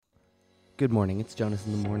Good morning, it's Jonas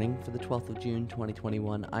in the Morning for the 12th of June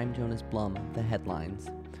 2021. I'm Jonas Blum. The headlines.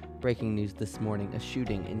 Breaking news this morning, a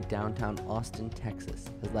shooting in downtown Austin, Texas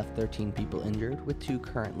has left 13 people injured, with 2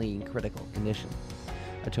 currently in critical condition.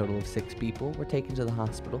 A total of 6 people were taken to the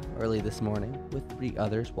hospital early this morning, with 3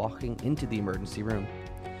 others walking into the emergency room.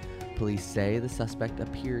 Police say the suspect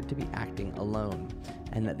appeared to be acting alone,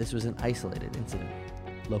 and that this was an isolated incident.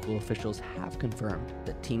 Local officials have confirmed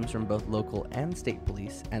that teams from both local and state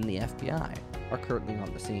police and the FBI are currently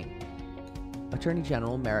on the scene. Attorney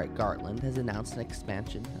General Merrick Garland has announced an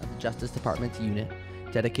expansion of the Justice Department's unit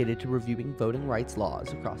dedicated to reviewing voting rights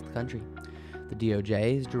laws across the country. The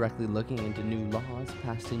DOJ is directly looking into new laws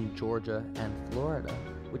passed in Georgia and Florida,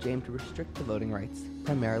 which aim to restrict the voting rights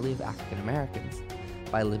primarily of African Americans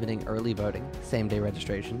by limiting early voting, same-day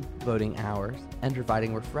registration, voting hours, and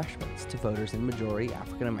providing refreshments to voters in majority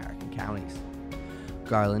African American counties.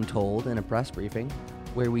 Garland told in a press briefing,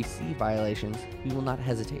 "Where we see violations, we will not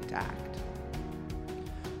hesitate to act."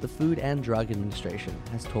 The Food and Drug Administration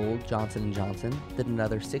has told Johnson & Johnson that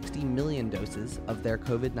another 60 million doses of their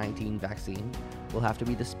COVID-19 vaccine will have to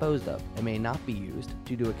be disposed of and may not be used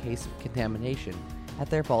due to a case of contamination at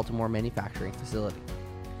their Baltimore manufacturing facility.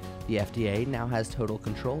 The FDA now has total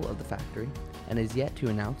control of the factory and is yet to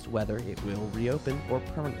announce whether it will reopen or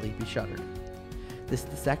permanently be shuttered. This is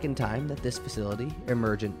the second time that this facility,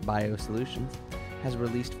 Emergent BioSolutions, has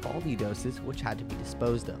released faulty doses which had to be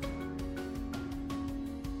disposed of.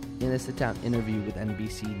 In a sit-down interview with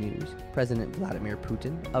NBC News, President Vladimir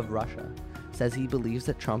Putin of Russia says he believes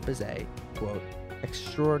that Trump is a, quote,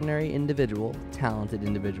 extraordinary individual, talented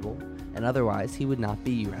individual, and otherwise he would not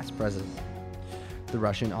be U.S. president. The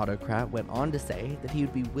Russian autocrat went on to say that he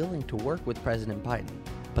would be willing to work with President Biden,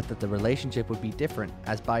 but that the relationship would be different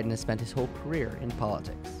as Biden has spent his whole career in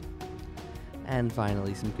politics. And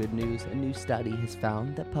finally, some good news. A new study has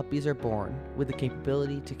found that puppies are born with the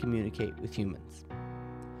capability to communicate with humans.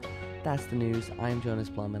 That's the news. I'm Jonas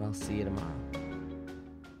Blum, and I'll see you tomorrow.